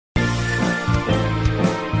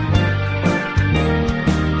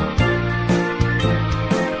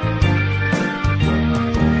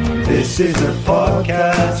This is a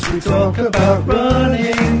podcast. We talk about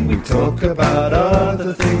running. We talk about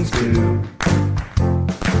other things too.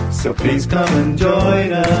 So please come and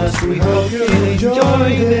join us. We hope you'll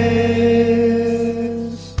enjoy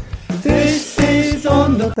this. This is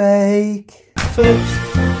On the Bake Foot.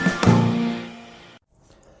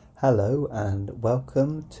 Hello and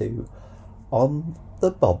welcome to On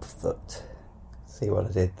the Bob Foot. See what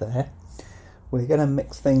I did there? We're going to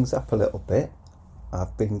mix things up a little bit.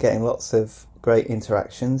 I've been getting lots of great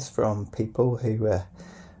interactions from people who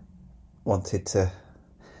wanted to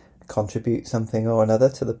contribute something or another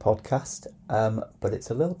to the podcast, but it's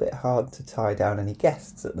a little bit hard to tie down any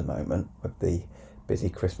guests at the moment with the busy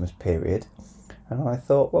Christmas period. And I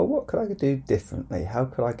thought, well, what could I do differently? How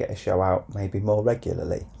could I get a show out maybe more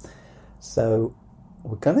regularly? So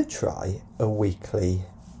we're going to try a weekly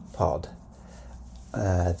pod.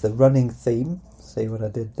 The running theme, see what I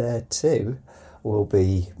did there too, will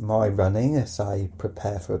be my running as I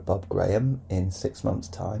prepare for a Bob Graham in 6 months'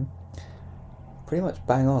 time. Pretty much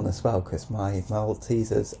bang on as well, because my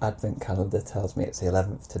Maltesers advent calendar tells me it's the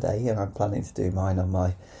 11th today, and I'm planning to do mine on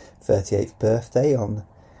my 38th birthday on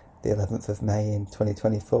the 11th of May in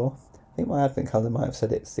 2024. I think my advent calendar might have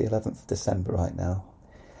said it's the 11th of December right now.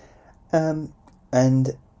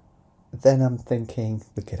 And then I'm thinking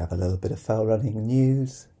we could have a little bit of fell running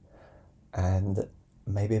news and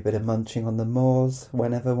maybe a bit of munching on the moors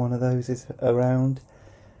whenever one of those is around,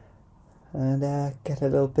 and get a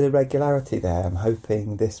little bit of regularity there. I'm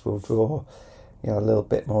hoping this will draw a little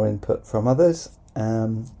bit more input from others,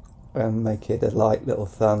 and make it a light little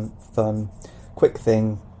fun quick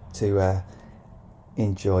thing to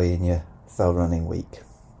enjoy in your fell running week.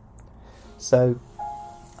 So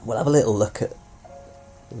we'll have a little look at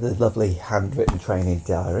the lovely handwritten training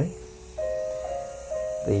diary.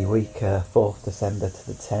 The week 4th December to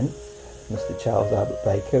the 10th, Mr. Charles Albert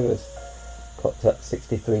Baker has clocked up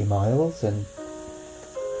 63 miles and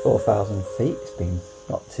 4,000 feet. It's been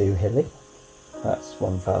not too hilly. That's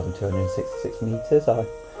 1,266 metres. I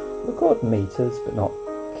record metres but not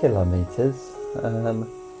kilometres.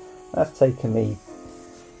 That's taken me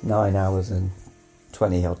 9 hours and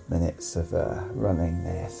 20 odd minutes of running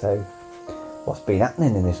there. So what's been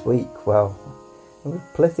happening in this week? Well, it was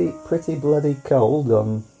pretty bloody cold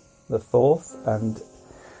on the 4th, and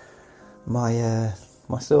my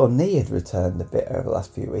sore knee had returned a bit over the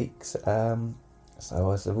last few weeks. So I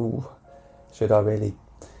was, should I really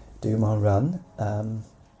do my run?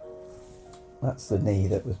 That's the knee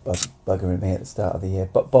that was buggering me at the start of the year,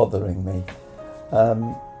 but bothering me.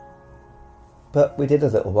 But we did a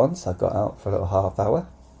little one, so I got out for a little half hour,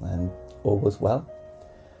 and all was well.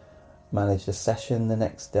 Managed a session the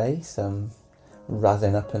next day, some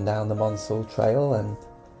razzing up and down the Monsall Trail, and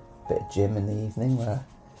a bit of gym in the evening, where I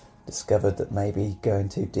discovered that maybe going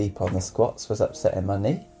too deep on the squats was upsetting my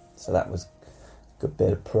knee, so that was a good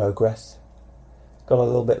bit of progress. Got a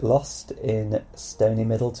little bit lost in Stony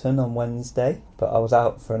Middleton on Wednesday, but I was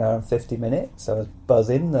out for an hour and 50 minutes, so I was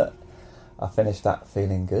buzzing that I finished that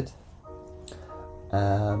feeling good.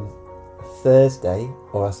 Thursday,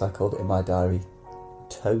 or as I called it in my diary,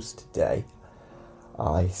 Toast Day.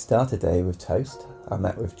 I started the day with toast. I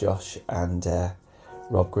met with Josh and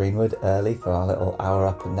Rob Greenwood early for our little hour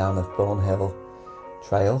up and down the Thornhill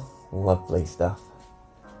Trail. Lovely stuff.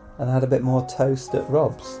 And I had a bit more toast at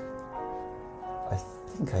Rob's. I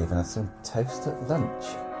think I even had some toast at lunch.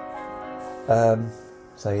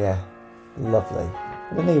 So yeah, lovely.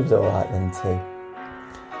 The knee was alright then too.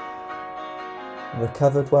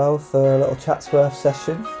 Recovered well for a little Chatsworth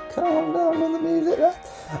session. Calm down on the music there.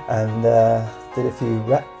 And did a few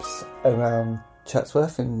reps around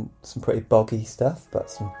Chatsworth in some pretty boggy stuff, but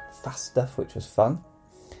some fast stuff, which was fun.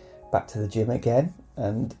 Back to the gym again,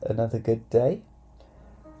 and another good day.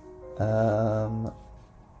 I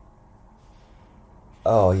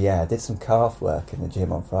did some calf work in the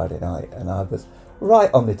gym on Friday night, and I was right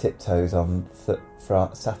on my tiptoes on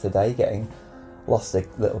Saturday, getting lost a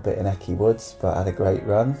little bit in Ecky Woods, but I had a great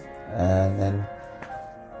run, and then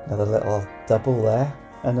another little double there.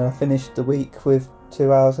 And then I finished the week with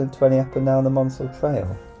 2 hours and 20 up and down the Monsall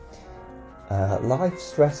Trail. Life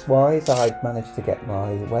stress-wise, I managed to get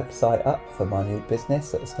my website up for my new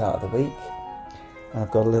business at the start of the week.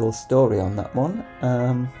 I've got a little story on that one.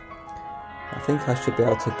 I think I should be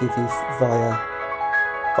able to give you via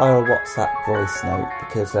a WhatsApp voice note,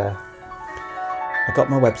 because I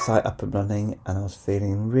got my website up and running and I was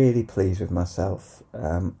feeling really pleased with myself,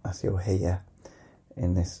 as you'll hear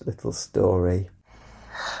in this little story.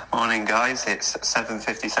 Morning guys, it's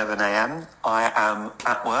 7:57am. I am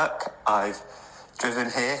at work. I've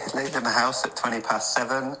driven here, leaving the house at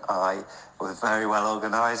 7:20. I was very well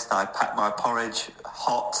organised. I packed my porridge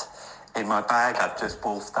hot in my bag. I've just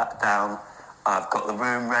wolfed that down. I've got the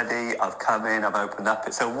room ready. I've come in. I've opened up.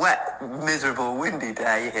 It's a wet, miserable, windy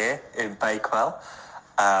day here in Bakewell.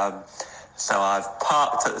 So I've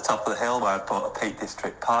parked at the top of the hill where I've bought a Peak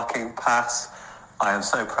District parking pass. I am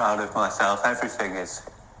so proud of myself. Everything is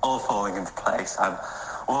all falling into place. I'm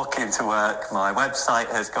walking to work. My website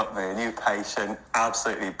has got me a new patient.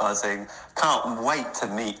 Absolutely buzzing. Can't wait to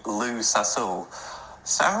meet Lou Sassoul.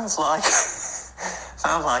 Sounds like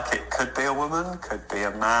it could be a woman, could be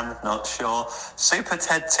a man, not sure. Super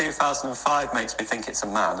Ted 2005 makes me think it's a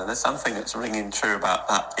man, and there's something that's ringing true about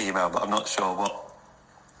that email, but I'm not sure what.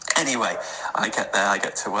 Anyway, I get there, I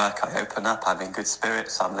get to work, I open up, I'm in good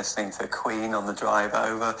spirits, I'm listening to Queen on the drive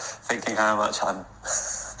over, thinking how I'm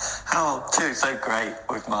doing so great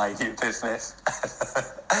with my new business.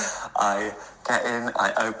 I get in,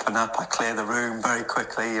 I open up, I clear the room very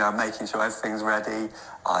quickly, I'm making sure everything's ready.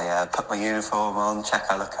 I put my uniform on, check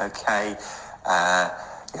I look okay.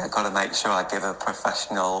 Got to make sure I give a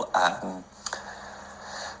professional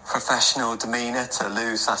demeanour to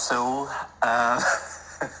Lou Sassoul.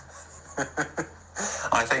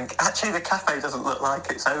 I think, actually, the cafe doesn't look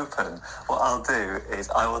like it's open. What I'll do is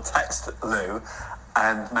I will text Lou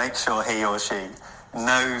and make sure he or she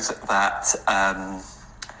knows that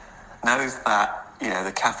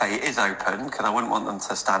the cafe is open, because I wouldn't want them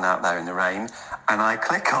to stand out there in the rain. And I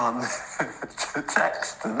click on to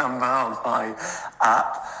text the number on my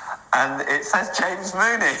app, and it says James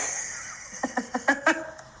Mooney.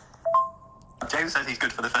 James says he's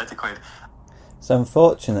good for the 30 quid. So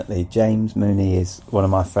unfortunately, James Mooney is one of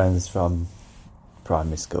my friends from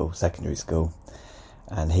primary school, secondary school,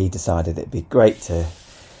 and he decided it'd be great to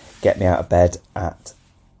get me out of bed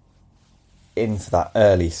in for that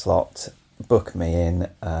early slot, book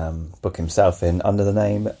himself in under the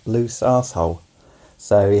name Loose Arsehole.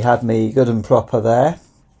 So he had me good and proper there,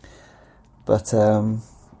 but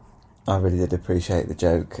I really did appreciate the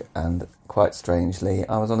joke, and quite strangely,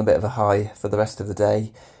 I was on a bit of a high for the rest of the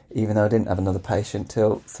day, even though I didn't have another patient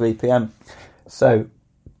till 3 p.m. So,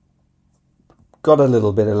 got a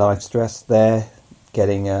little bit of life stress there,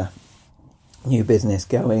 getting a new business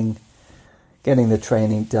going, getting the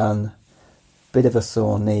training done, bit of a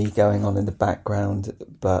sore knee going on in the background,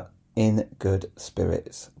 but in good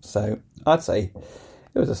spirits. So, I'd say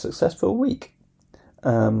it was a successful week.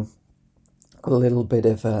 A little bit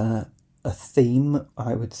of a theme,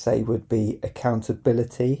 I would say, would be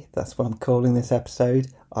accountability. That's what I'm calling this episode.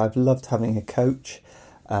 I've loved having a coach.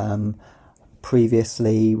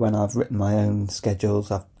 Previously, when I've written my own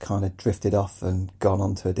schedules, I've kind of drifted off and gone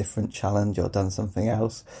on to a different challenge or done something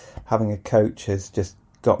else. Having a coach has just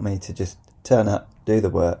got me to just turn up, do the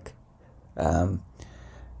work.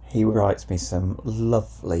 He writes me some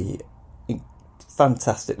lovely,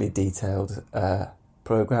 fantastically detailed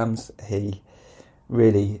programs. He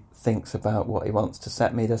really thinks about what he wants to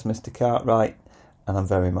set me, does Mr. Cartwright, and I'm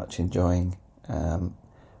very much enjoying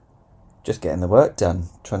just getting the work done,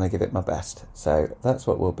 trying to give it my best. So that's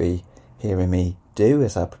what we'll be hearing me do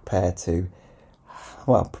as I prepare.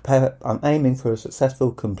 I'm aiming for a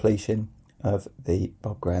successful completion of the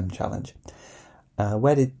Bob Graham Challenge. There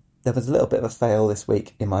was a little bit of a fail this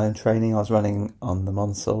week in my own training. I was running on the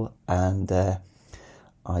Monsell, and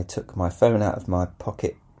I took my phone out of my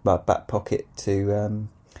back pocket to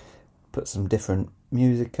put some different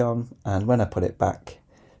music on, and when I put it back,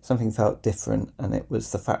 something felt different, and it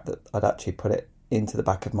was the fact that I'd actually put it into the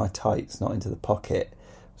back of my tights, not into the pocket.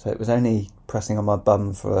 So it was only pressing on my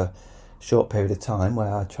bum for a short period of time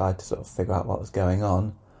where I tried to sort of figure out what was going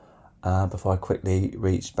on before I quickly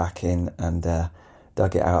reached back in and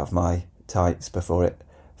dug it out of my tights before it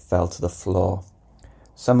fell to the floor.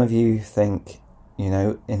 Some of you think,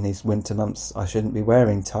 in these winter months I shouldn't be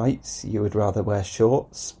wearing tights. You would rather wear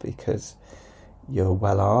shorts because you're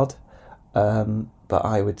well hard. But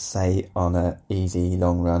I would say on an easy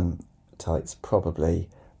long run, tights probably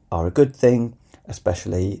are a good thing,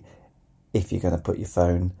 especially if you're going to put your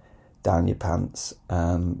phone down your pants,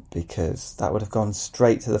 because that would have gone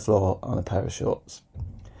straight to the floor on a pair of shorts.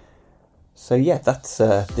 So yeah, that's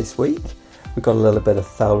this week. We've got a little bit of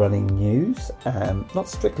fell running news. Not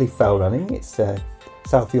strictly fell running, it's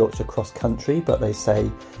South Yorkshire cross country, but they say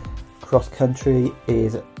cross country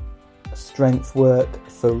is strength work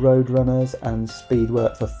for road runners and speed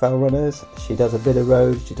work for fell runners. She does a bit of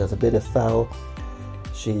road, she does a bit of fell.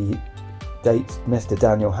 She dates Mr.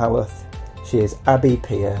 Daniel Howarth. She is Abby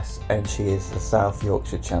Pierce, and she is the South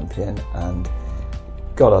Yorkshire champion, and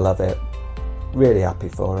gotta love it. Really happy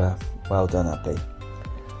for her. Well done, Abby.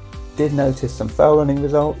 Did notice some fell running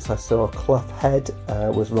results. I saw Clough Head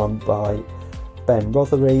was run by Ben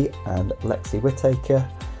Rothery and Lexi Whittaker,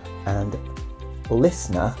 and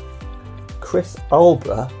listener Chris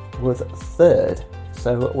Alborough was third.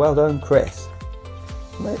 So well done, Chris.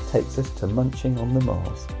 And that takes us to Munching on the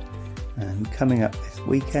Moors. And coming up this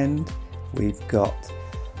weekend, we've got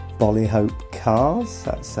Bollyhope Cars,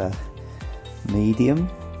 that's a medium.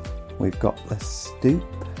 We've got the Stoop,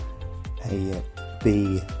 a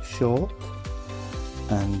B short,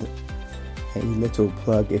 and a little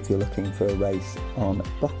plug if you're looking for a race on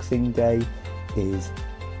Boxing Day is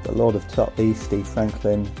the Lord of Totley, Steve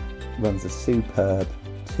Franklin, runs a superb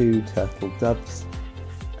 2 Turtle Doves,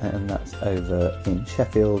 and that's over in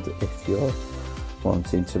Sheffield if you're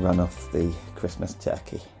wanting to run off the Christmas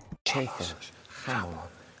turkey. Checkers, ham,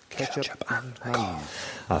 ketchup and mayonnaise.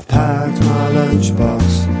 I've packed my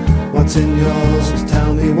lunchbox. What's in yours? Just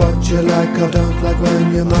tell me what you like or don't like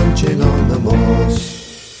when you're munching on the moors.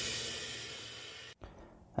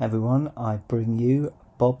 Everyone, I bring you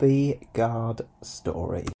Bobby Gard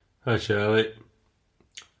story. Hi Charlie.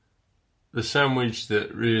 The sandwich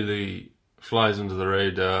that really flies under the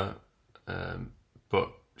radar,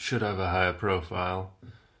 but should have a higher profile,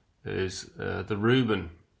 is the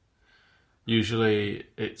Reuben. Usually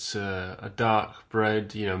it's a dark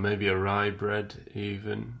bread, maybe a rye bread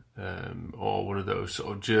even, or one of those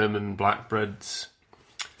sort of German black breads.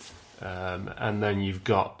 And then you've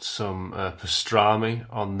got some pastrami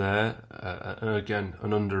on there, and again,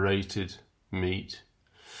 an underrated meat.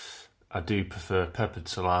 I do prefer peppered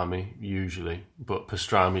salami usually, but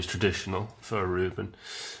pastrami is traditional for a Reuben.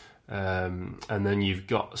 And then you've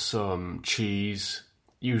got some cheese,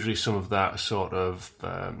 usually some of that sort of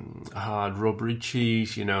hard rubbery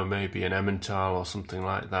cheese, maybe an Emmental or something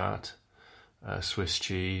like that, Swiss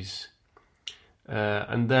cheese.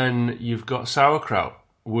 And then you've got sauerkraut,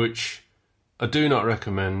 which I do not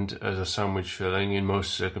recommend as a sandwich filling in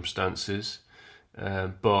most circumstances,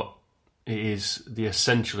 but it is the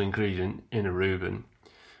essential ingredient in a Reuben.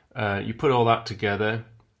 You put all that together.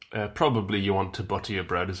 Probably you want to butter your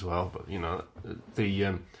bread as well, but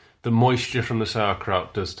the moisture from the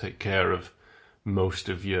sauerkraut does take care of most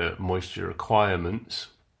of your moisture requirements,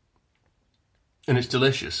 and it's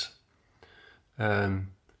delicious. You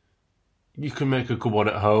can make a good one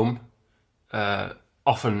at home.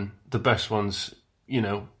 Often the best ones,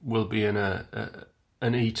 will be in an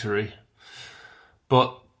eatery,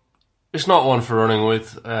 but it's not one for running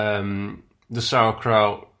with. The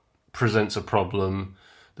sauerkraut presents a problem.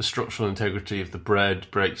 The structural integrity of the bread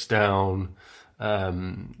breaks down.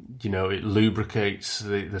 It lubricates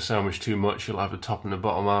the sandwich too much. You'll have the top and the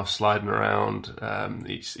bottom half sliding around.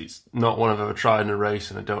 It's not one I've ever tried in a race,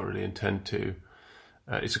 and I don't really intend to.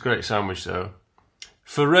 It's a great sandwich though.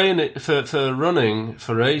 For running,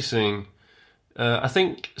 for racing, I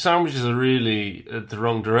think sandwiches are really the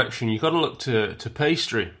wrong direction. You've got to look to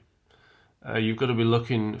pastry. You've got to be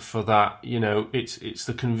looking for that. It's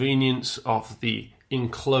the convenience of the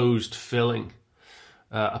enclosed filling.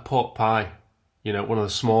 A pork pie, one of the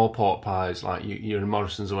small pork pies, like you're in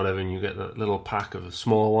Morrison's or whatever, and you get that little pack of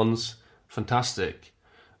small ones. Fantastic.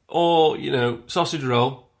 Or, sausage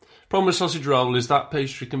roll. Problem with sausage roll is that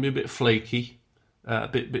pastry can be a bit flaky. A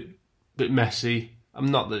bit messy.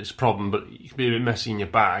 Not that it's a problem, but it can be a bit messy in your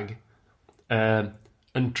bag, and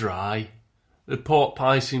dry. The pork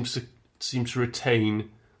pie seems to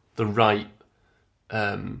retain the right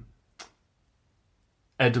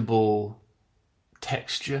edible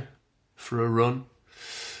texture for a run,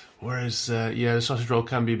 whereas the sausage roll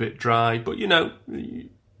can be a bit dry. But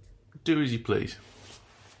do as you please.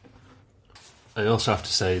 I also have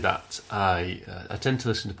to say that I tend to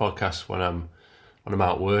listen to podcasts when I'm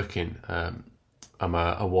out working. I'm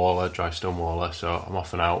a waller, dry stone waller, so I'm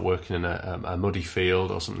often out working in a muddy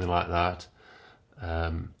field or something like that.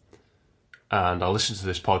 And I'll listen to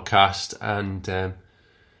this podcast, and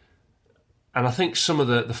I think some of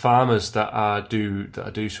the farmers that I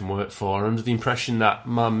do some work for are under the impression that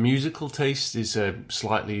my musical taste is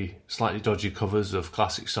slightly dodgy covers of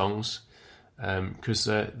classic songs, because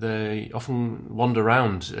they often wander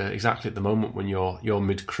around exactly at the moment when you're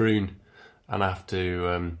mid croon. And I have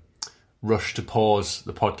to rush to pause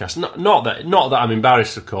the podcast. Not that I'm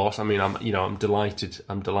embarrassed, of course. I mean, I'm delighted.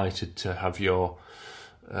 I'm delighted to have your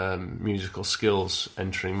musical skills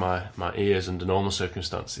entering my ears under normal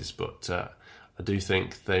circumstances. But I do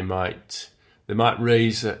think they might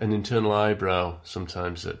raise an internal eyebrow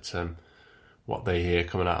sometimes at what they hear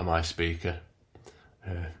coming out of my speaker.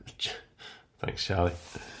 Thanks, Charlie.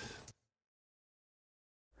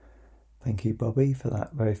 Thank you, Bobby, for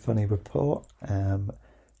that very funny report.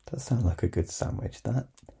 Does sound like a good sandwich, that.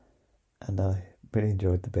 And I really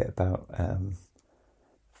enjoyed the bit about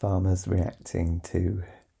farmers reacting to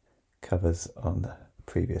covers on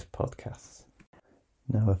previous podcasts.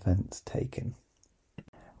 No offence taken.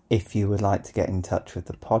 If you would like to get in touch with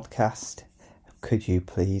the podcast, could you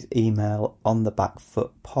please email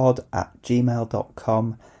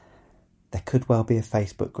onthebackfootpod@gmail.com. There could well be a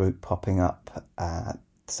Facebook group popping up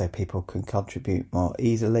so people can contribute more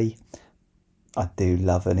easily. I do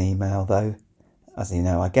love an email though. As you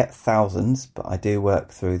know, I get thousands, but I do work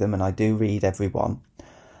through them and I do read every one.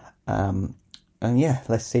 And yeah,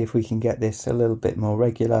 let's see if we can get this a little bit more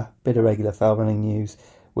regular, bit of regular fell running news.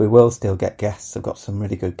 We will still get guests. I've got some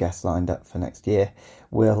really good guests lined up for next year.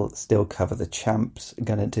 We'll still cover the champs. I'm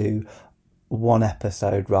going to do one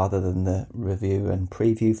episode rather than the review and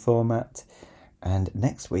preview format. And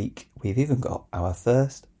next week, we've even got our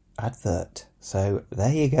first advert. So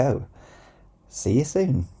there you go. See you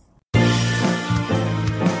soon.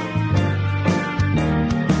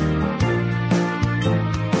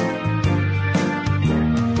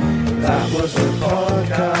 That was the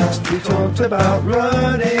podcast. We talked about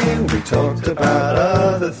running. We talked about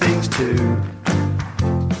other things too.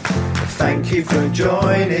 Thank you for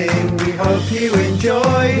joining. We hope you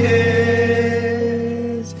enjoyed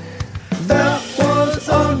it. That was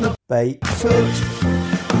On the Bye.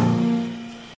 Foot.